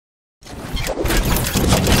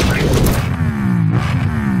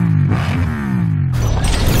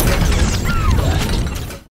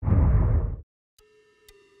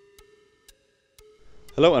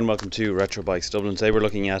Hello and welcome to Retro Bikes Dublin. Today we're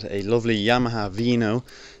looking at a lovely Yamaha Vino.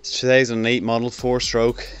 It's 2008 model,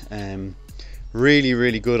 4-stroke.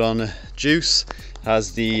 Really good on juice. It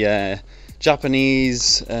has the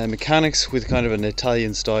Japanese mechanics with kind of an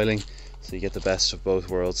Italian styling, so you get the best of both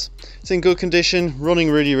worlds. It's in good condition,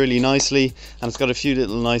 running really nicely, and it's got a few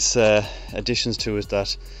little nice additions to it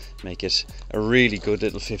that make it a really good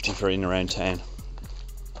little 50 for in around town.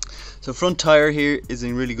 So front tyre here is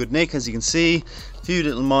in really good nick, as you can see. A few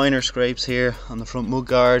little minor scrapes here on the front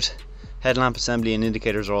mudguard. Headlamp assembly and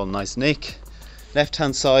indicators are all nice nick. Left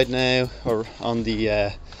hand side now, or on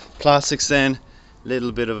the plastics then,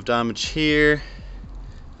 little bit of damage here,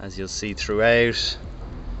 as you'll see throughout.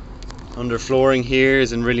 Under flooring here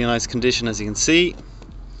is in really nice condition, as you can see.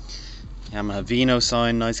 Yamaha Vino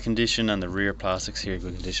sign, nice condition, and the rear plastics here,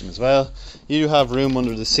 good condition as well. You do have room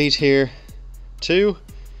under the seat here too.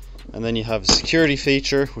 And then you have a security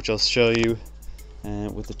feature, which I'll show you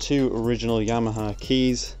with the two original Yamaha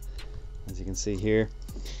keys, as you can see here.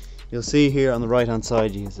 You'll see here on the right hand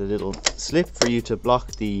side you use a little slip for you to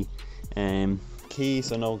block the key,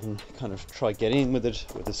 so no one can kind of try get in with it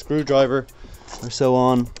with a screwdriver or so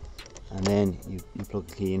on. And then you plug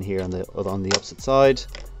the key in here on the opposite side,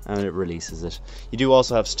 and it releases it. You do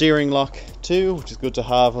also have steering lock too, which is good to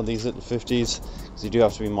have on these little 50s, because you do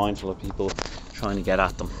have to be mindful of people trying to get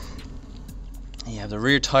at them. You have the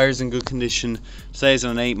rear tyres in good condition.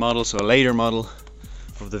 2008 model, so a later model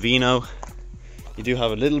of the Vino. You do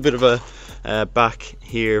have a little bit of a back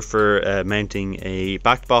here for mounting a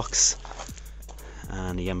back box,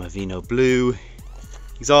 and the Yamaha Vino blue.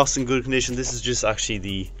 Exhaust in good condition. This is just actually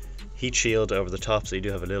the heat shield over the top, so you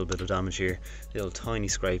do have a little bit of damage here, little tiny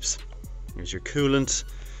scrapes. Here's your coolant,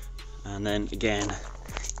 and then again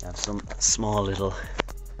you have some small little,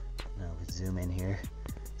 now we can zoom in here,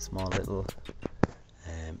 small little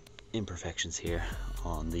imperfections here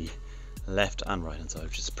on the left and right hand side,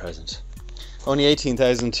 which is present. Only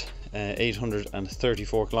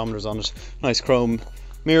 18,834 kilometers on it. Nice chrome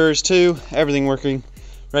mirrors too, everything working,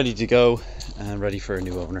 ready to go and ready for a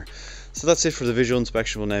new owner. So that's it for the visual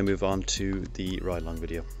inspection. We'll now move on to the ride along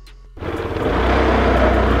video.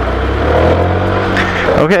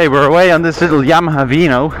 Okay, we're away on this little Yamaha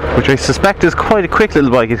Vino, which I suspect is quite a quick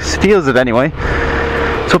little bike. It feels it anyway.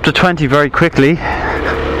 It's up to 20 very quickly,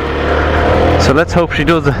 so let's hope she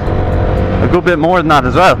does a good bit more than that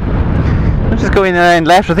as well. Let's just go in and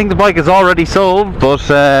left. I think the bike is already sold, but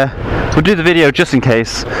we'll do the video just in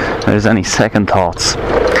case there's any second thoughts.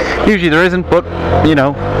 Usually there isn't, but you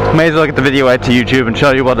know, may as well get the video out to YouTube and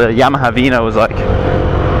show you what a Yamaha Vino is like.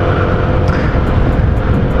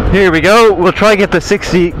 Here we go. We'll try get the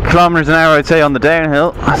 60 kilometers an hour, I'd say, on the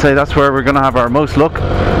downhill. I'd say that's where we're going to have our most luck.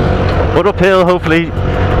 But uphill, hopefully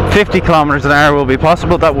 50 kilometers an hour will be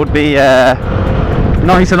possible. That would be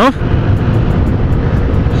nice enough.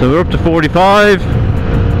 So we're up to 45,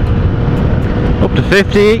 up to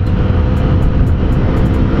 50,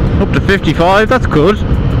 up to 55. That's good.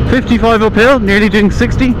 55 uphill, nearly doing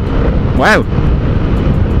 60. Wow,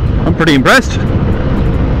 I'm pretty impressed.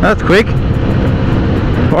 That's quick,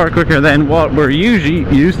 far quicker than what we're usually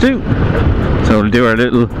used to. So we'll do our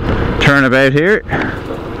little turnabout here,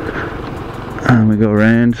 and we go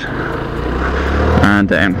around and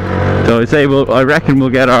down. So I say, well, I reckon we'll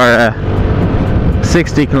get our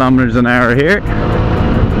 60 kilometers an hour here,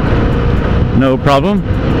 no problem.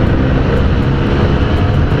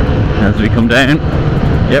 As we come down,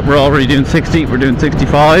 yep, we're already doing 60. We're doing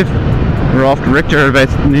 65. We're off to Richter about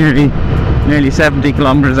nearly 70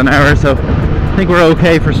 kilometers an hour, so I think we're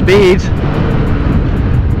okay for speed.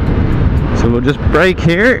 So we'll just brake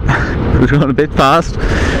here. We're going a bit fast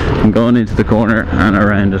and going into the corner and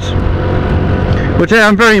around it. But yeah,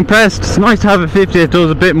 I'm very impressed. It's nice to have a 50 that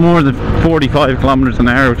does a bit more than 45 kilometers an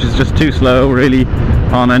hour, which is just too slow really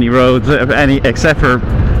on any roads, except for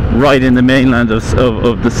right in the mainland of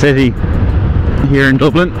the city here in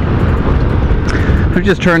Dublin. We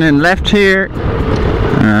just turn in left here,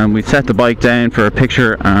 and we set the bike down for a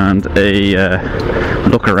picture and a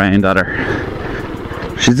look around at her.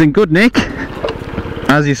 She's in good nick,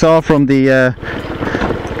 as you saw from the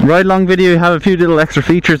ride along video. You have a few little extra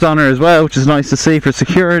features on her as well, which is nice to see for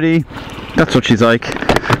security. That's what she's like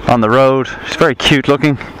on the road. She's very cute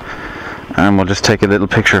looking, and we'll just take a little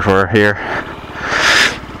picture for her here.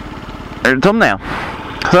 Her thumbnail.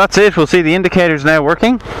 So that's it. We'll see the indicators now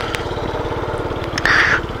working.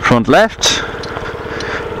 Front left,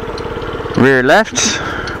 rear left,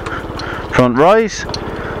 front right,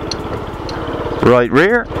 right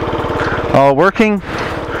rear, all working.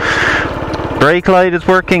 Brake light is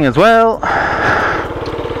working as well.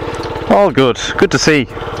 All good. Good to see.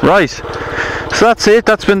 Right. So that's it.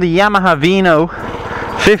 That's been the Yamaha Vino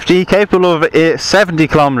 50, capable of 70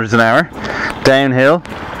 kilometers an hour downhill,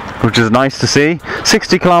 which is nice to see.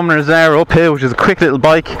 60 kilometers an hour uphill, which is a quick little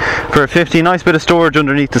bike for a 50. Nice bit of storage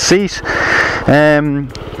underneath the seat.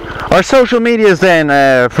 Our social medias then,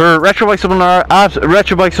 for Retro Bikes Dublin are at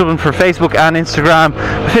Retro Bikes Dublin for Facebook and Instagram.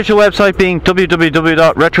 Official website being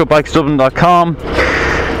www.retrobikesdublin.com.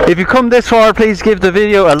 If you come this far, please give the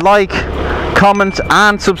video a like, comment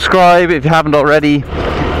and subscribe if you haven't already.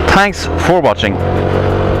 Thanks for watching.